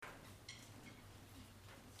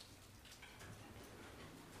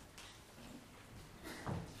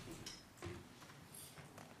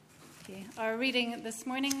Okay, our reading this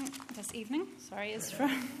evening, is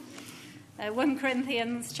from 1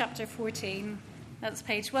 Corinthians chapter 14. That's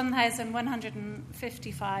page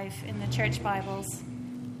 1155 in the church Bibles.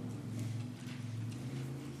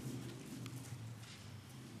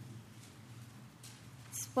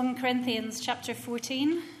 It's 1 Corinthians chapter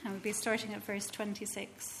 14, and we'll be starting at verse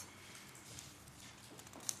 26.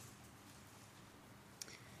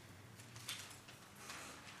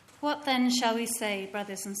 What then shall we say,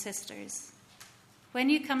 brothers and sisters?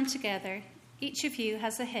 When you come together, each of you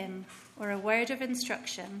has a hymn or a word of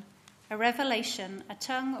instruction, a revelation, a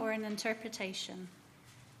tongue, or an interpretation.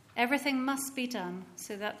 Everything must be done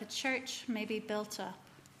so that the church may be built up.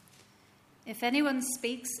 If anyone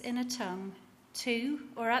speaks in a tongue, 2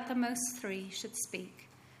 or at the most 3 should speak,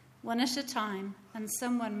 one at a time, and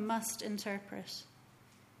someone must interpret.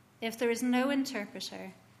 If there is no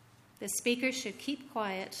interpreter, the speaker should keep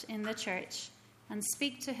quiet in the church and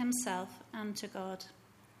speak to himself and to God.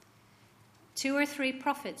 2 or 3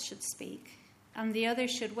 prophets should speak, and the others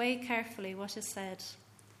should weigh carefully what is said.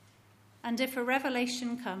 And if a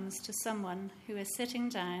revelation comes to someone who is sitting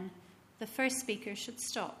down, the first speaker should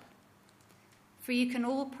stop. For you can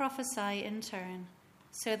all prophesy in turn,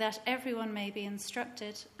 so that everyone may be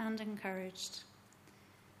instructed and encouraged.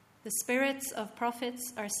 The spirits of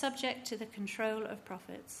prophets are subject to the control of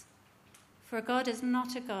prophets. For God is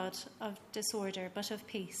not a God of disorder, but of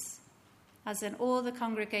peace, as in all the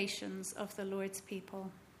congregations of the Lord's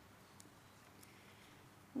people.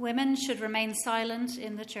 Women should remain silent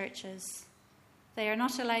in the churches. They are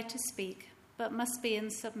not allowed to speak, but must be in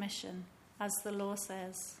submission, as the law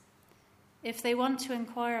says. If they want to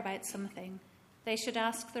inquire about something, they should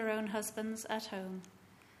ask their own husbands at home,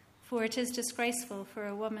 for it is disgraceful for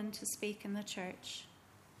a woman to speak in the church.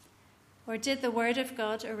 Or did the word of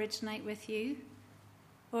God originate with you?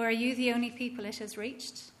 Or are you the only people it has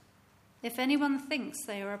reached? If anyone thinks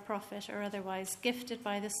they are a prophet or otherwise gifted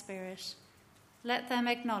by the Spirit, let them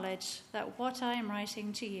acknowledge that what I am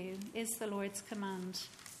writing to you is the Lord's command.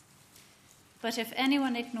 But if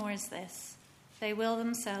anyone ignores this, they will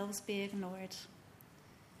themselves be ignored.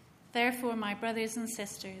 Therefore, my brothers and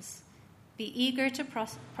sisters, be eager to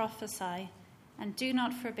prophesy, and do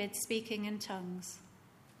not forbid speaking in tongues.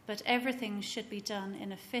 But everything should be done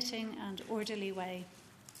in a fitting and orderly way.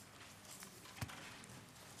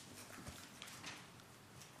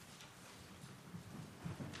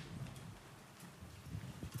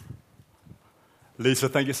 Lisa,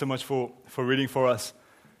 thank you so much for reading for us.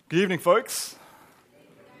 Good evening, folks.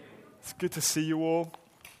 It's good to see you all.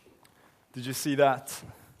 Did you see that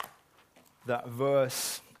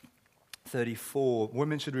verse 34?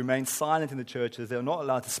 Women should remain silent in the churches. They are not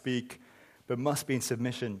allowed to speak, but must be in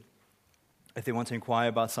submission. If they want to inquire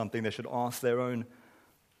about something, they should ask their own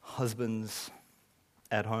husbands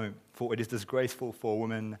at home, for it is disgraceful for a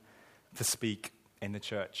woman to speak in the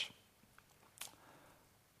church.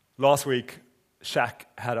 Last week, Shaq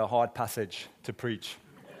had a hard passage to preach.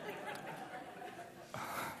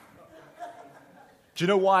 Do you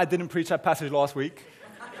know why I didn't preach that passage last week?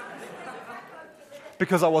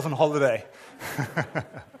 Because I was on holiday.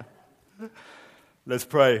 Let's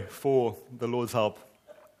pray for the Lord's help.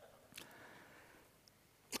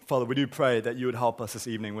 Father, we do pray that you would help us this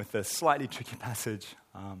evening with this slightly tricky passage.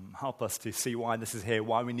 Help us to see why this is here,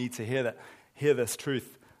 why we need to hear this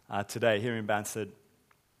truth today here in Banstead.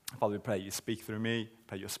 Father, we pray you speak through me,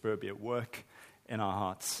 pray your Spirit be at work in our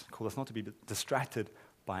hearts. Call us not to be distracted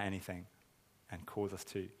by anything, and cause us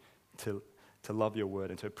to love your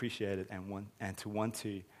word and to appreciate it and to want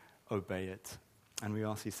to obey it. And we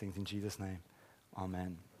ask these things in Jesus' name.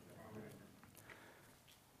 Amen.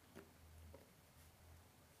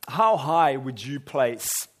 How high would you place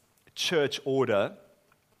church order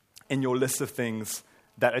in your list of things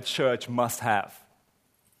that a church must have?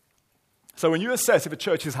 So when you assess if a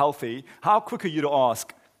church is healthy, how quick are you to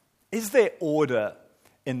ask, is there order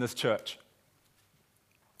in this church?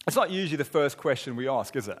 It's not usually the first question we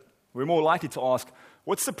ask, is it? We're more likely to ask,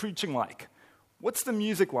 what's the preaching like? What's the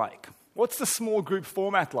music like? What's the small group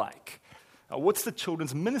format like? What's the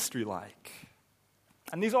children's ministry like?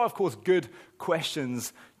 And these are, of course, good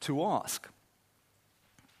questions to ask.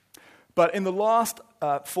 But in the last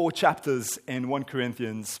 4 chapters in 1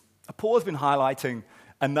 Corinthians, Paul has been highlighting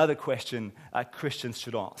another question Christians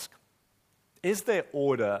should ask. Is there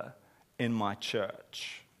order in my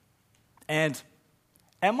church? And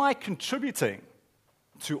am I contributing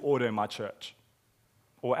to order in my church?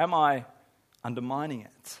 Or am I undermining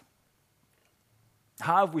it?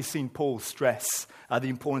 How have we seen Paul stress the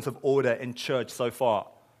importance of order in church so far?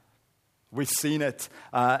 We've seen it.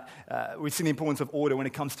 We've seen the importance of order when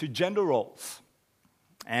it comes to gender roles.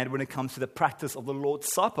 and when it comes to the practice of the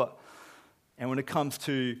Lord's Supper, and when it comes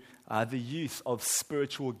to the use of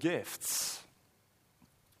spiritual gifts.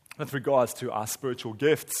 With regards to our spiritual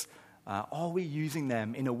gifts, are we using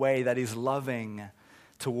them in a way that is loving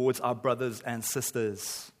towards our brothers and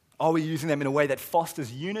sisters? Are we using them in a way that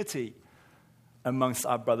fosters unity amongst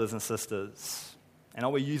our brothers and sisters? And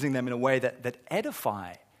are we using them in a way that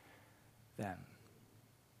edify them?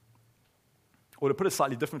 Or to put it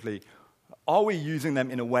slightly differently, are we using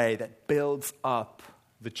them in a way that builds up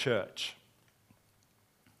the church?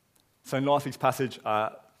 So in last week's passage,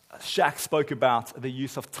 Shaq spoke about the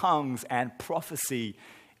use of tongues and prophecy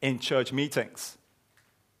in church meetings.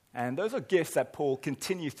 And those are gifts that Paul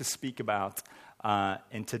continues to speak about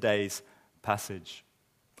in today's passage.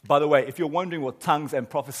 By the way, if you're wondering what tongues and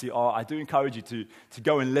prophecy are, I do encourage you to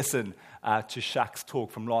go and listen to Shaq's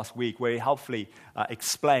talk from last week, where he helpfully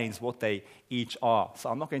explains what they each are. So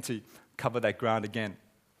I'm not going to cover that ground again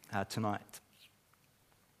tonight.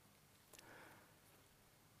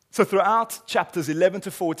 So throughout chapters 11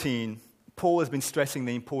 to 14, Paul has been stressing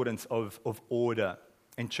the importance of order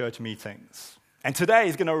in church meetings. And today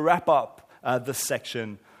he's going to wrap up this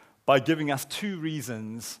section by giving us 2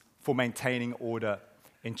 reasons for maintaining order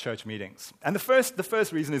in church meetings. And the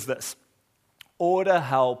first reason is this: order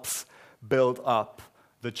helps build up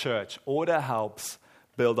the church. Order helps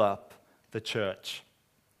build up the church.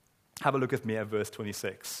 Have a look with me at verse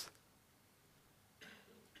 26.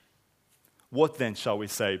 What then shall we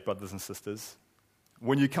say, brothers and sisters?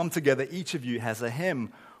 When you come together, each of you has a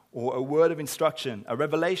hymn or a word of instruction, a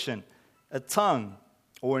revelation, a tongue,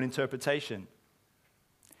 or an interpretation.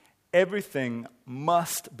 Everything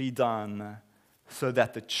must be done so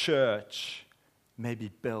that the church may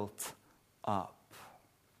be built up.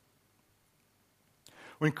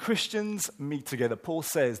 When Christians meet together, Paul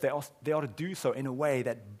says they ought to do so in a way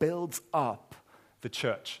that builds up the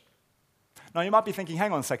church. Now, you might be thinking,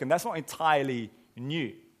 hang on a second, that's not entirely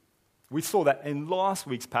new. We saw that in last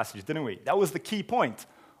week's passage, didn't we? That was the key point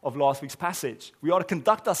of last week's passage. We ought to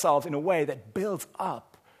conduct ourselves in a way that builds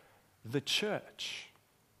up the church.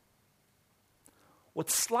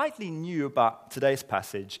 What's slightly new about today's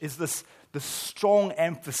passage is the strong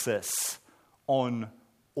emphasis on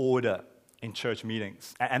order in church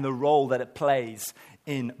meetings and the role that it plays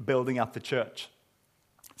in building up the church.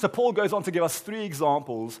 So Paul goes on to give us 3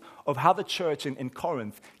 examples of how the church in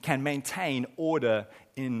Corinth can maintain order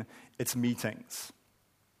in its meetings.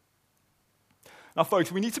 Now,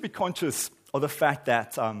 folks, we need to be conscious of the fact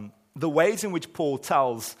that the ways in which Paul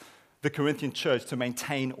tells the Corinthian church to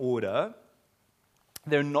maintain order,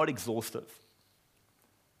 they're not exhaustive.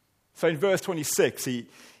 So in verse 26,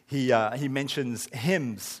 he mentions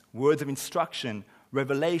hymns, words of instruction,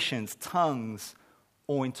 revelations, tongues,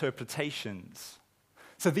 or interpretations.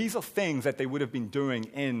 So these are things that they would have been doing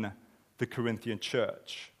in the Corinthian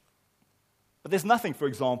church. But there's nothing, for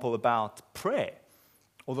example, about prayer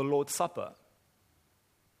or the Lord's Supper.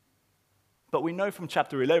 But we know from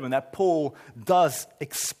chapter 11 that Paul does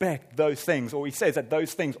expect those things, or he says that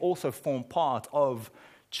those things also form part of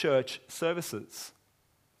church services.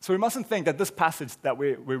 So we mustn't think that this passage that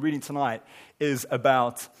we're reading tonight is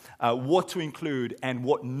about what to include and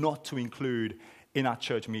what not to include in our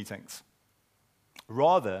church meetings.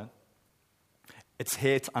 Rather, it's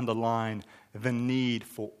here to underline the need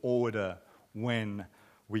for order when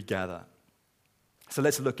we gather. So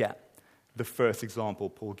let's look at the first example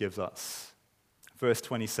Paul gives us. Verse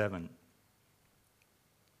 27.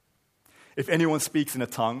 If anyone speaks in a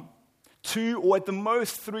tongue, 2 or at the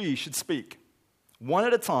most 3 should speak, 1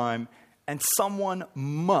 at a time, and someone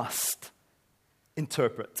must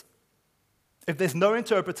interpret. If there's no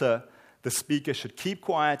interpreter, the speaker should keep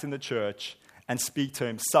quiet in the church and speak to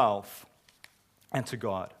himself and to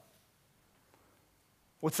God.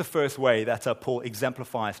 What's the first way that Paul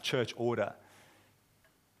exemplifies church order?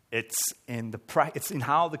 It's in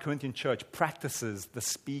how the Corinthian church practices the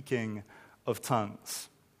speaking of tongues.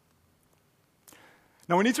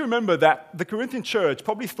 Now we need to remember that the Corinthian church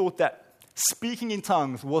probably thought that speaking in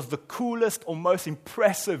tongues was the coolest or most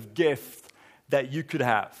impressive gift that you could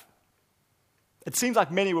have. It seems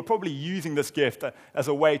like many were probably using this gift as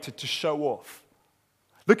a way to show off.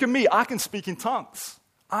 Look at me, I can speak in tongues.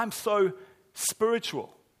 I'm so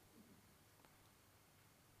spiritual.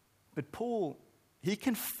 But Paul, he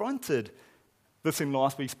confronted this in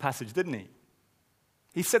last week's passage, didn't he?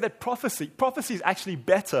 He said that prophecy is actually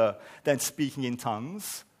better than speaking in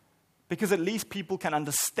tongues because at least people can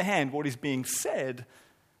understand what is being said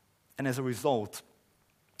and as a result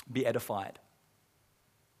be edified.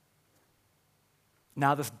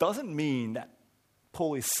 Now, this doesn't mean that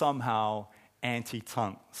Paul is somehow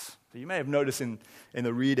anti-tongues. So you may have noticed in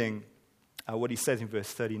the reading what he says in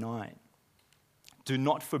verse 39. Do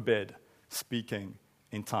not forbid speaking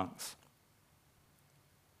in tongues.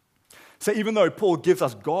 So even though Paul gives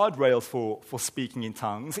us guardrails for speaking in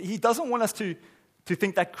tongues, he doesn't want us to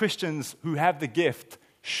think that Christians who have the gift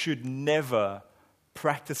should never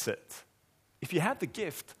practice it. If you have the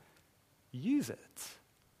gift, use it.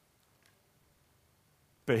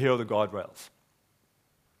 But here are the guardrails.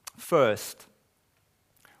 First,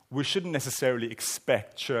 we shouldn't necessarily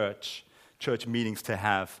expect church meetings to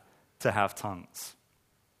have tongues.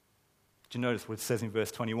 Do you notice what it says in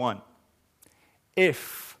verse 21?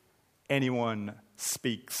 If anyone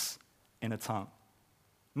speaks in a tongue.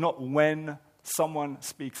 Not when someone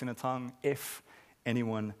speaks in a tongue, if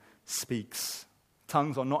anyone speaks.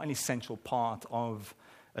 Tongues are not an essential part of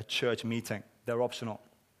a church meeting. They're optional.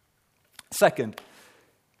 Second,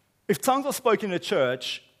 if tongues are spoken in a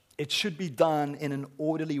church, it should be done in an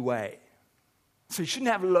orderly way. So you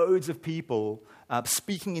shouldn't have loads of people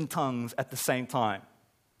speaking in tongues at the same time.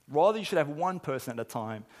 Rather, you should have one person at a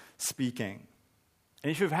time speaking.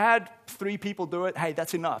 And if you've had 3 people do it, hey,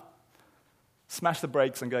 that's enough. Smash the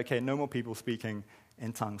brakes and go, okay, no more people speaking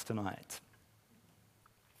in tongues tonight.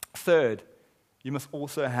 Third, you must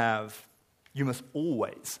always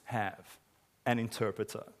have an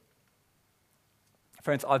interpreter.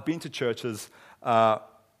 Friends, I've been to churches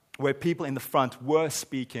where people in the front were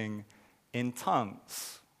speaking in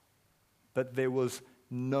tongues, but there was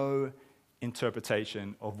no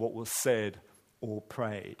interpretation of what was said or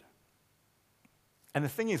prayed. And the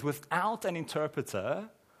thing is, without an interpreter,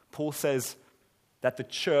 Paul says that the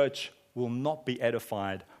church will not be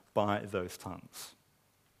edified by those tongues.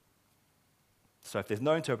 So if there's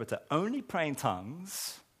no interpreter, only pray in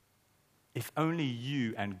tongues if only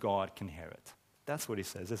you and God can hear it. That's what he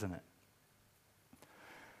says, isn't it?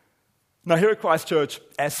 Now, here at Christ Church,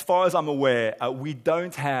 as far as I'm aware, we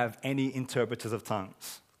don't have any interpreters of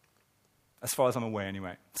tongues. As far as I'm aware,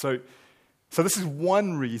 anyway. So this is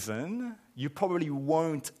one reason you probably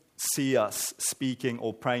won't see us speaking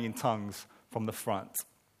or praying in tongues from the front,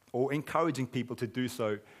 or encouraging people to do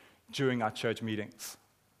so during our church meetings.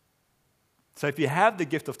 So if you have the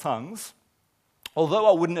gift of tongues, although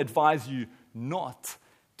I wouldn't advise you not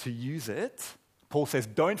to use it, Paul says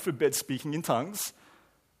don't forbid speaking in tongues,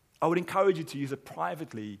 I would encourage you to use it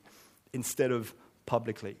privately instead of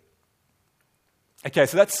publicly. Okay,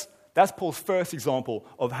 so that's Paul's first example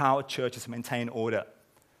of how churches maintain order.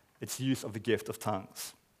 Its use of the gift of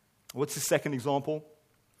tongues. What's the second example?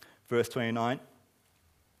 Verse 29.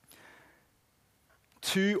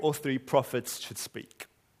 2 or 3 prophets should speak,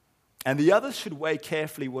 and the others should weigh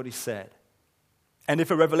carefully what is said. And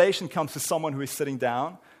if a revelation comes to someone who is sitting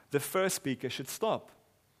down, the first speaker should stop.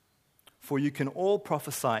 For you can all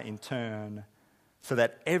prophesy in turn, so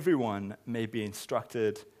that everyone may be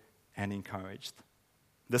instructed and encouraged.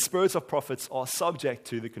 The spirits of prophets are subject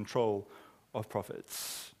to the control of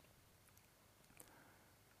prophets.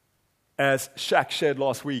 As Shaq shared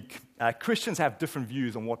last week, Christians have different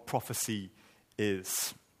views on what prophecy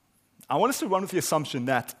is. I want us to run with the assumption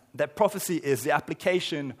that prophecy is the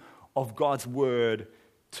application of God's word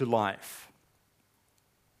to life.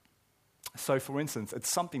 So, for instance,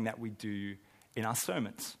 it's something that we do in our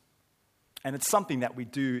sermons. And it's something that we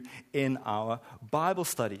do in our Bible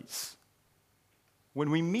studies.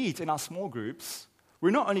 When we meet in our small groups,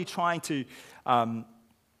 we're not only trying to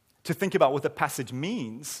think about what the passage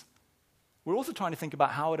means, we're also trying to think about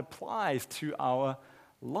how it applies to our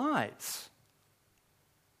lives.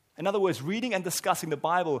 In other words, reading and discussing the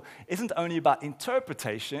Bible isn't only about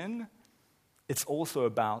interpretation, it's also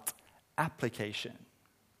about application.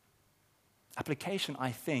 Application,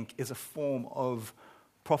 I think, is a form of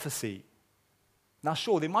prophecy. Now,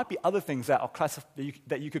 sure, there might be other things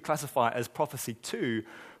that you could classify as prophecy too,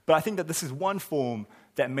 but I think that this is one form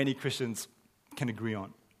that many Christians can agree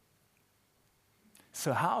on.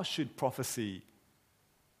 So how should prophecy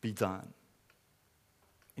be done?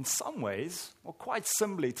 In some ways, or quite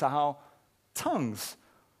similarly to how tongues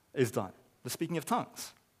is done, the speaking of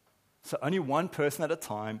tongues. So only one person at a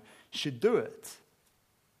time should do it.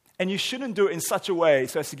 And you shouldn't do it in such a way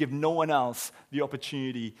so as to give no one else the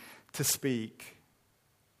opportunity to speak.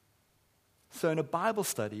 So in a Bible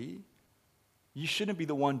study, you shouldn't be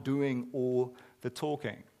the one doing all the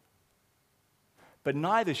talking. But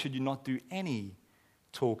neither should you not do any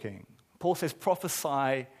talking. Paul says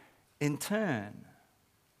prophesy in turn.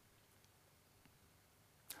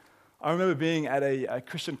 I remember being at a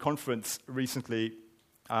Christian conference recently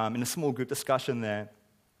in a small group discussion there,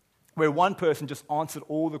 where one person just answered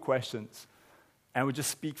all the questions and would just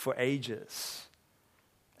speak for ages.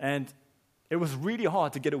 And it was really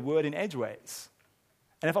hard to get a word in edgeways.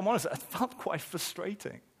 And if I'm honest, it felt quite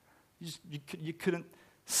frustrating. You couldn't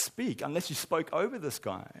speak unless you spoke over this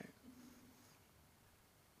guy.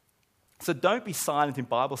 So don't be silent in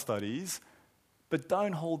Bible studies, but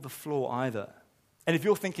don't hold the floor either. And if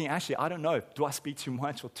you're thinking, actually, I don't know, do I speak too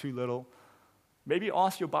much or too little? Maybe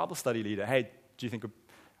ask your Bible study leader, hey, do you think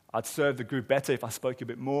I'd serve the group better if I spoke a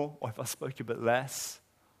bit more or if I spoke a bit less?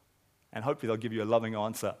 And hopefully they'll give you a loving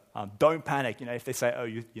answer. Don't panic. If they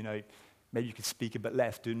say, maybe you could speak a bit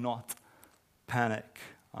less, do not panic.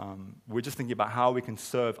 We're just thinking about how we can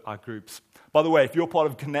serve our groups. By the way, if you're part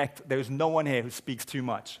of Connect, there's no one here who speaks too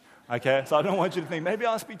much. Okay? So I don't want you to think, maybe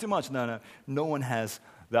I speak too much. No. No one has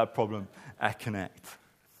that problem at Connect.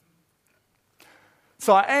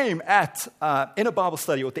 So our aim in a Bible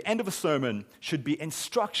study or at the end of a sermon should be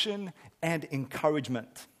instruction and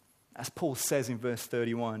encouragement. As Paul says in verse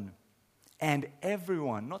 31. And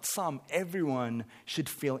everyone, not some, everyone should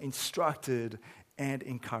feel instructed and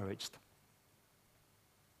encouraged.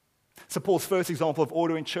 So Paul's first example of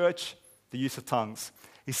order in church, the use of tongues.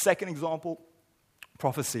 His second example,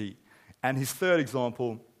 prophecy. And his third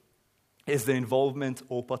example is the involvement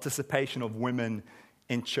or participation of women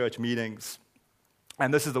in church meetings.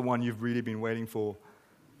 And this is the one you've really been waiting for.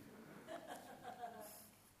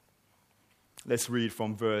 Let's read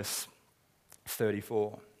from verse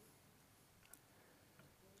 34.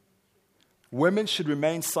 Women should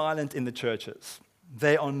remain silent in the churches.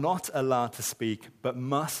 They are not allowed to speak, but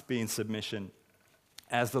must be in submission,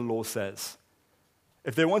 as the law says.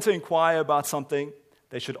 If they want to inquire about something,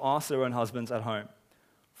 they should ask their own husbands at home,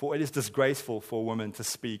 for it is disgraceful for a woman to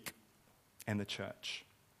speak in the church.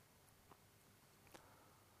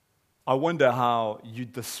 I wonder how you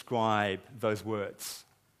describe those words.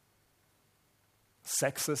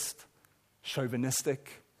 Sexist,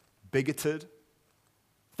 chauvinistic, bigoted.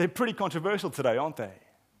 They're pretty controversial today, aren't they?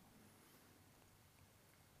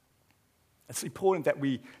 It's important that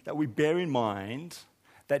we bear in mind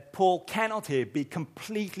that Paul cannot here be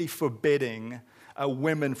completely forbidding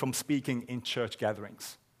women from speaking in church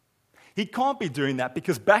gatherings. He can't be doing that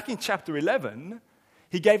because back in chapter 11,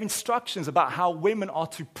 he gave instructions about how women are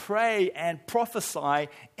to pray and prophesy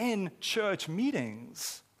in church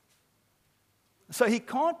meetings. So he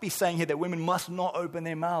can't be saying here that women must not open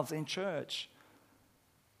their mouths in church.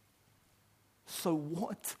 So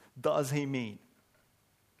what does he mean?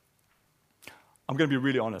 I'm going to be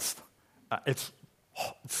really honest. It's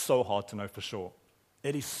so hard to know for sure.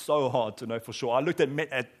 It is so hard to know for sure. I looked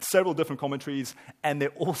at several different commentaries, and they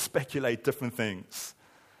all speculate different things.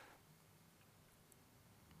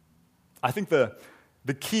 I think the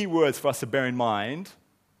key words for us to bear in mind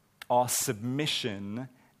are submission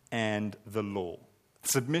and the law.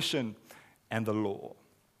 Submission and the law.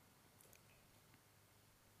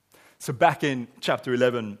 So back in chapter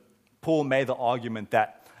 11, Paul made the argument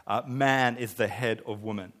that man is the head of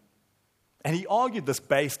woman. And he argued this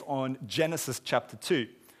based on Genesis chapter 2,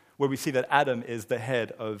 where we see that Adam is the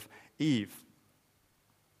head of Eve.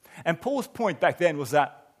 And Paul's point back then was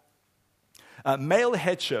that male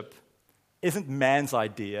headship isn't man's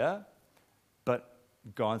idea, but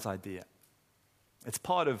God's idea. It's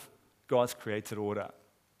part of God's created order.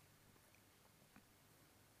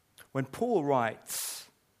 When Paul writes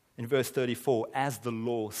in verse 34, as the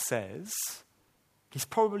law says, he's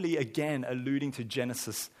probably again alluding to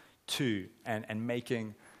Genesis 2 and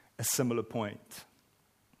making a similar point.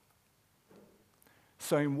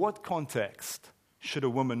 So in what context should a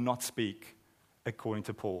woman not speak according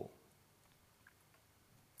to Paul?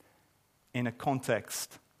 In a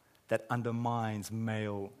context that undermines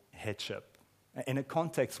male headship. In a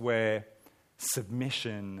context where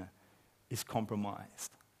submission is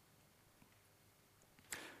compromised.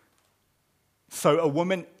 So a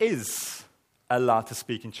woman is allowed to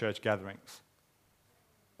speak in church gatherings.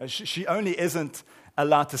 She only isn't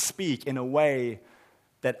allowed to speak in a way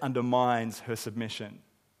that undermines her submission.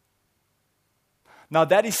 Now,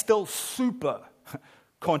 that is still super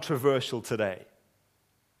controversial today,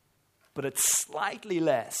 but it's slightly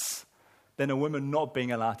less than a woman not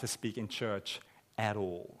being allowed to speak in church at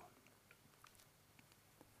all.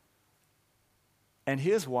 And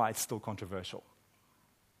here's why it's still controversial.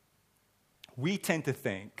 We tend to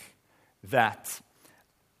think that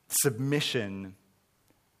submission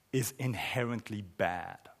is inherently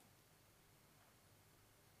bad.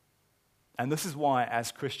 And this is why,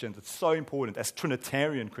 as Christians, it's so important, as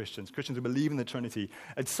Trinitarian Christians who believe in the Trinity,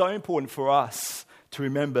 it's so important for us to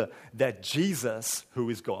remember that Jesus, who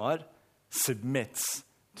is God, submits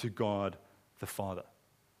to God the Father.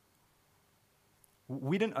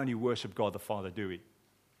 We don't only worship God the Father, do we?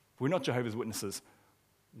 We're not Jehovah's Witnesses.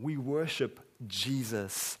 we worship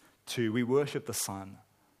Jesus too. We worship the Son.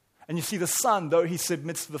 And you see, the Son, though he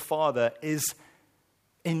submits to the Father, is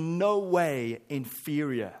in no way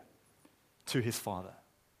inferior to his Father.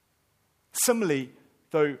 Similarly,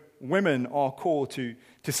 though women are called to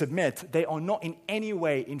submit, they are not in any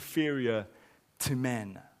way inferior to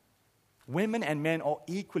men. Women and men are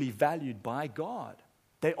equally valued by God.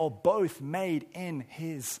 They are both made in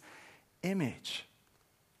his image.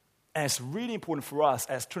 And it's really important for us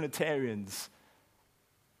as Trinitarians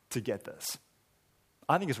to get this.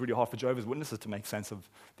 I think it's really hard for Jehovah's Witnesses to make sense of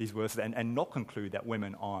these verses and not conclude that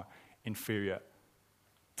women are inferior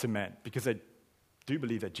to men, because they do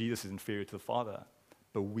believe that Jesus is inferior to the Father,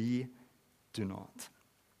 but we do not.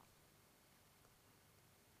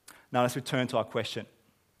 Now let's return to our question.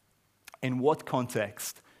 In what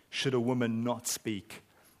context should a woman not speak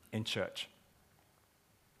in church?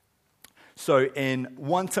 So in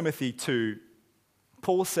 1 Timothy 2,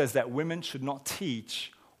 Paul says that women should not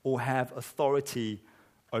teach or have authority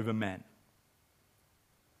over men.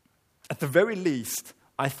 At the very least,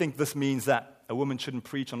 I think this means that a woman shouldn't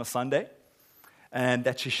preach on a Sunday and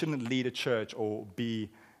that she shouldn't lead a church or be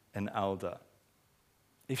an elder.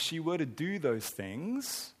 If she were to do those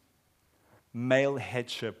things, male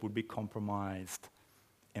headship would be compromised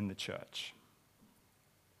in the church.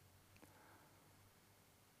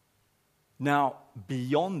 Now,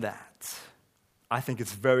 beyond that, I think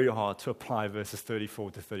it's very hard to apply verses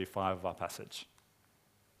 34 to 35 of our passage.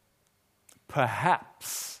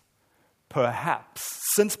 Perhaps,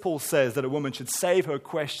 since Paul says that a woman should save her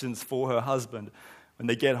questions for her husband when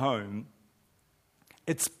they get home,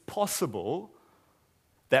 it's possible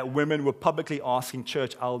that women were publicly asking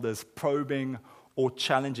church elders probing or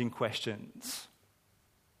challenging questions,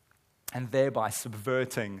 and thereby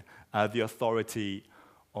subverting the authority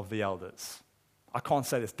of the elders. I can't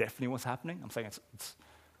say that's definitely what's happening. I'm saying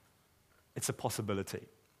it's a possibility.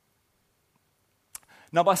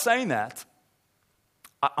 Now, by saying that,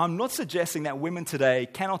 I'm not suggesting that women today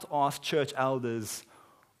cannot ask church elders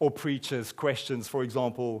or preachers questions, for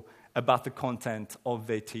example, about the content of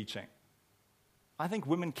their teaching. I think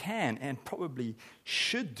women can and probably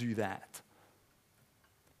should do that.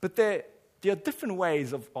 But there are different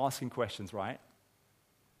ways of asking questions, right?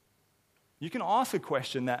 You can ask a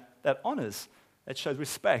question that honors, that shows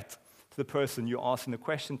respect to the person you're asking the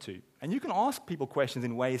question to. And you can ask people questions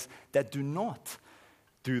in ways that do not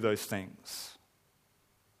do those things.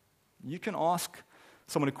 You can ask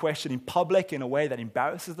someone a question in public in a way that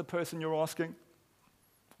embarrasses the person you're asking.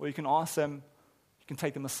 Or you can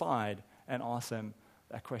take them aside and ask them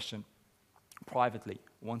that question privately,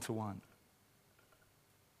 one-to-one.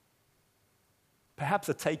 Perhaps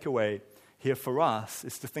a takeaway here for us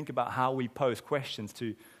is to think about how we pose questions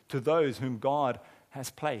to those whom God has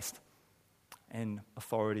placed in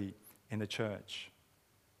authority in the church.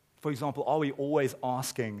 For example, are we always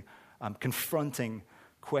asking confronting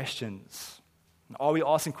questions? Are we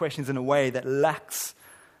asking questions in a way that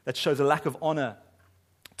shows a lack of honor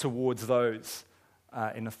towards those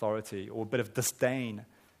in authority, or a bit of disdain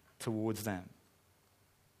towards them?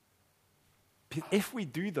 If we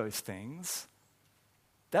do those things,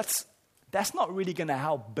 that's not really going to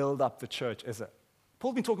help build up the church, is it?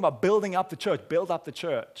 Paul's been talking about building up the church, build up the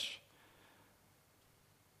church.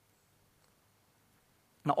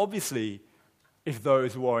 Now, obviously, if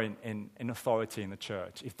those who are in authority in the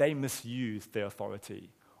church, if they misuse their authority,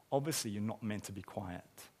 obviously you're not meant to be quiet.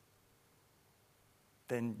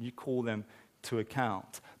 Then you call them to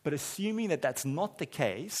account. But assuming that that's not the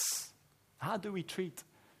case, how do we treat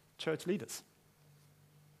church leaders?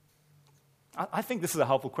 I think this is a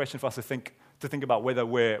helpful question for us to think about whether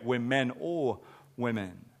we're men or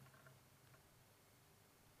women.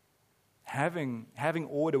 Having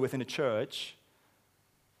order within a church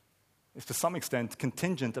is to some extent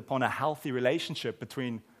contingent upon a healthy relationship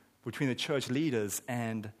between the church leaders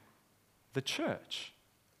and the church.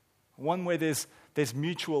 One where there's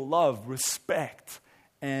mutual love, respect,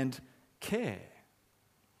 and care.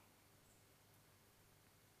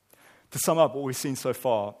 To sum up what we've seen so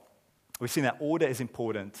far, we've seen that order is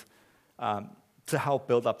important to help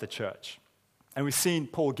build up the church. And we've seen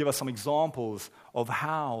Paul give us some examples of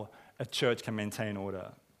how a church can maintain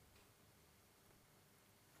order.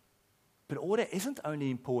 But order isn't only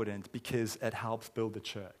important because it helps build the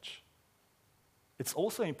church. It's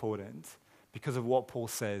also important because of what Paul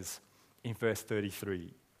says in verse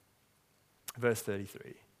 33. Verse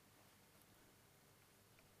 33.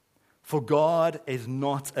 For God is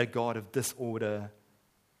not a God of disorder,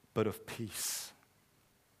 but of peace.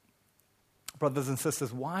 Brothers and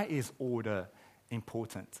sisters, why is order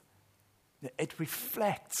important? It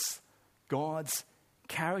reflects God's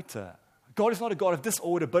character. God is not a God of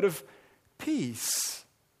disorder, but of peace.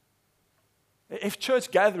 If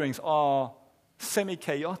church gatherings are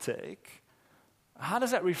semi-chaotic, how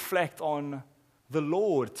does that reflect on the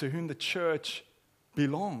Lord to whom the church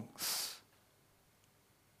belongs?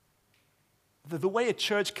 The way a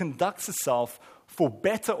church conducts itself, for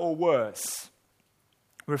better or worse,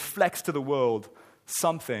 reflects to the world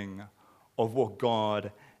something of what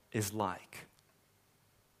God is like.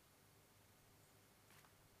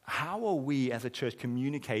 How are we as a church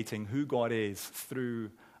communicating who God is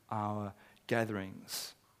through our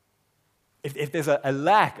gatherings? If there's a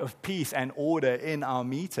lack of peace and order in our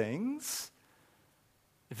meetings,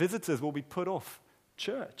 visitors will be put off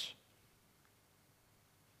church.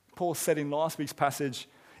 Paul said in last week's passage,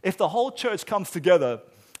 if the whole church comes together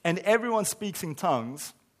and everyone speaks in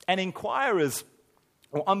tongues and inquirers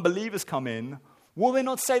or unbelievers come in, will they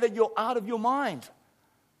not say that you're out of your mind?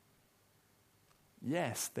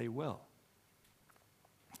 Yes, they will.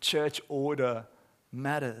 Church order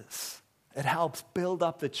matters. It helps build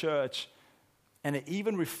up the church, and it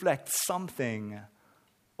even reflects something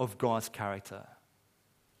of God's character.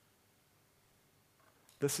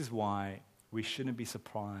 This is why we shouldn't be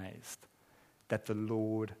surprised that the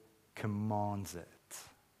Lord commands it.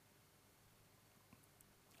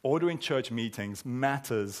 Ordering church meetings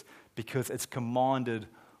matters because it's commanded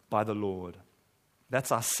by the Lord.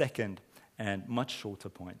 That's our second and much shorter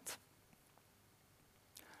point.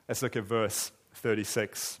 Let's look at verse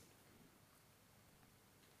 36.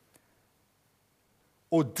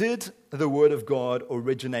 Or did the word of God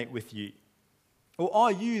originate with you? Or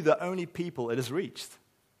are you the only people it has reached?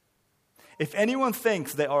 If anyone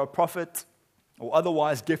thinks they are a prophet or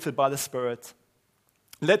otherwise gifted by the Spirit,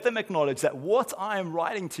 let them acknowledge that what I am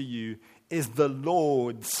writing to you is the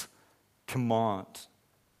Lord's command.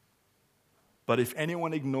 But if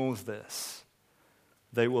anyone ignores this,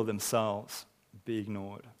 they will themselves be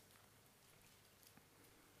ignored.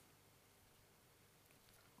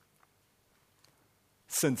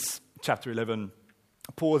 Since chapter 11,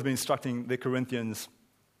 Paul has been instructing the Corinthians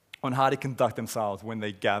on how to conduct themselves when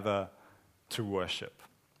they gather to worship.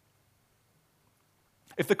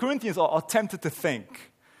 If the Corinthians are tempted to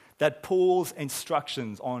think that Paul's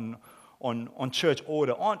instructions on church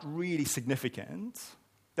order aren't really significant,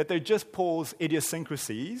 that they're just Paul's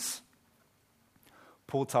idiosyncrasies,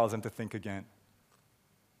 Paul tells them to think again.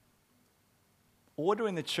 Order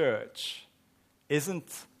in the church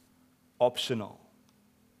isn't optional.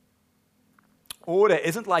 Order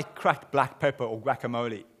isn't like cracked black pepper or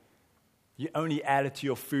guacamole. You only add it to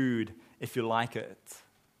your food if you like it.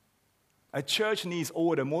 A church needs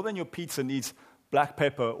order more than your pizza needs black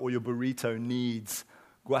pepper or your burrito needs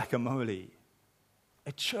guacamole.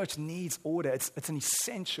 A church needs order. It's an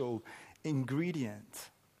essential ingredient.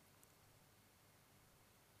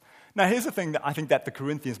 Now, here's the thing that I think that the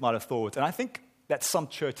Corinthians might have thought, and I think that some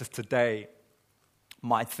churches today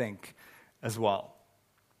might think as well.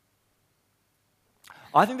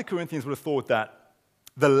 I think the Corinthians would have thought that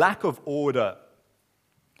the lack of order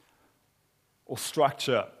or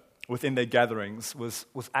structure within their gatherings was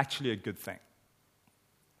actually a good thing.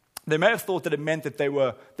 They may have thought that it meant that they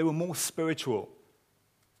were more spiritual.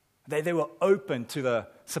 They were open to the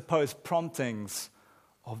supposed promptings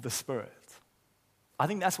of the Spirit. I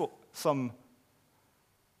think that's what some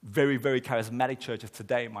very, very charismatic churches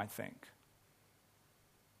today might think.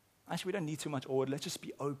 Actually, we don't need too much order. Let's just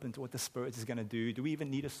be open to what the Spirit is going to do. Do we even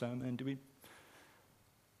need a sermon?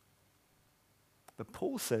 But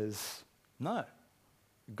Paul says, no.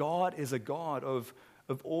 God is a God of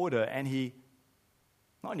order, and He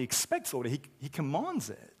not only expects order, He commands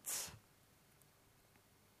it.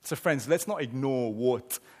 So friends, let's not ignore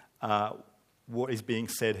what is being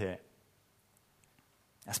said here.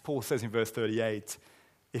 As Paul says in verse 38,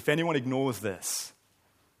 if anyone ignores this,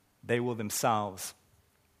 they will themselves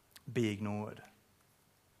be ignored.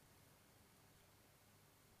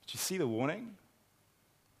 Did you see the warning?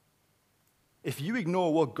 If you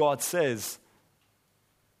ignore what God says,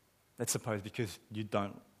 let's suppose because you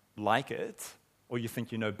don't like it or you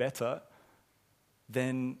think you know better,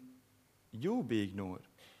 then you'll be ignored.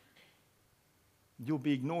 You'll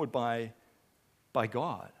be ignored by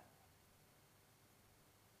God.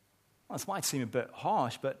 Well, this might seem a bit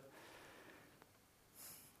harsh, but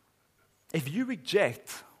if you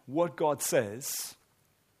reject what God says,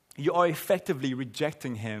 you are effectively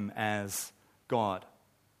rejecting Him as God.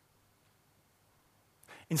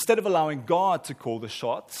 Instead of allowing God to call the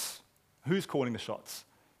shots, who's calling the shots?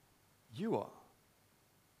 You are.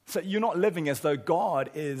 So you're not living as though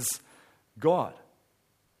God is God.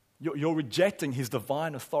 You're rejecting His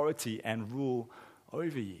divine authority and rule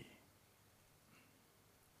over you.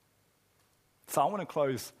 So I want to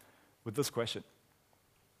close with this question.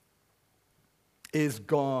 Is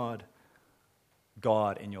God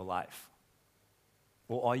God in your life?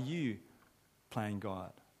 Or are you playing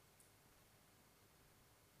God?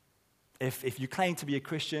 If you claim to be a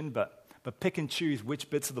Christian, but pick and choose which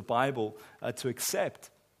bits of the Bible to accept,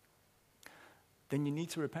 then you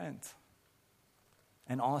need to repent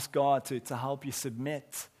and ask God to help you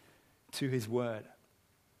submit to His Word.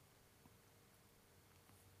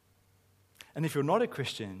 And if you're not a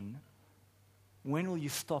Christian, when will you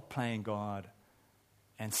stop playing God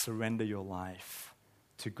and surrender your life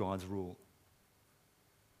to God's rule?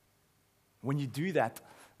 When you do that,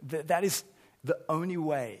 that is the only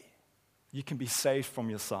way you can be saved from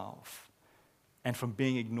yourself and from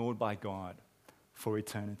being ignored by God for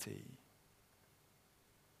eternity.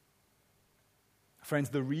 Friends,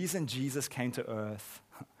 the reason Jesus came to earth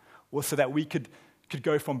was so that we could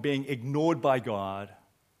go from being ignored by God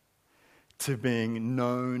to being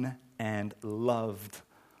known and loved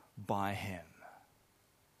by Him.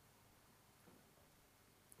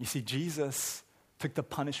 You see, Jesus took the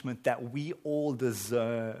punishment that we all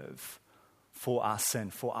deserve for our sin,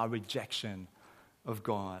 for our rejection of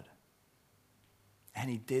God. And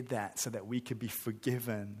He did that so that we could be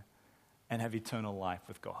forgiven and have eternal life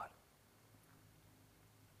with God.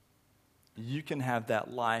 You can have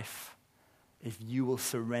that life if you will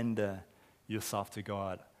surrender yourself to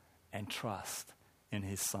God and trust in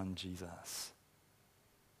His Son, Jesus.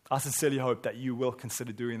 I sincerely hope that you will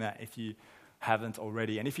consider doing that if you haven't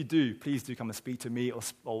already. And if you do, please do come and speak to me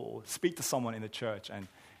or speak to someone in the church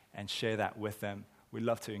and share that with them. We'd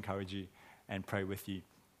love to encourage you and pray with you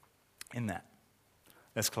in that.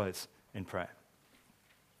 Let's close in prayer.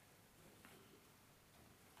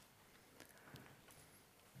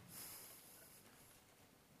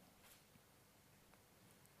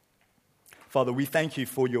 Father, we thank you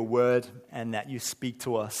for your word and that you speak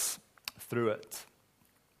to us through it.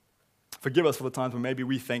 Forgive us for the times when maybe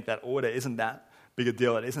we think that order isn't that big a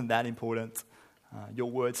deal, it isn't that important.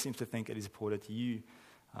 Your word seems to think it is important. You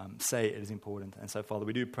say it is important. And so, Father,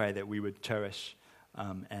 we do pray that we would cherish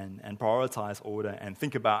and prioritize order and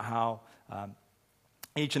think about how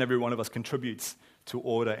each and every one of us contributes to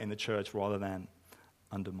order in the church rather than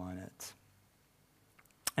undermine it.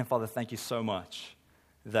 And Father, thank you so much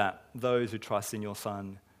that those who trust in your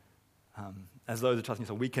Son, as those who trust in your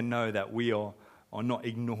Son, we can know that we are not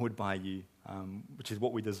ignored by you, which is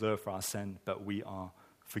what we deserve for our sin, but we are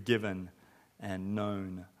forgiven and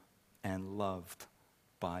known and loved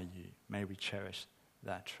by you. May we cherish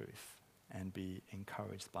that truth and be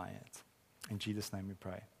encouraged by it. In Jesus' name we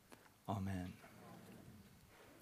pray. Amen.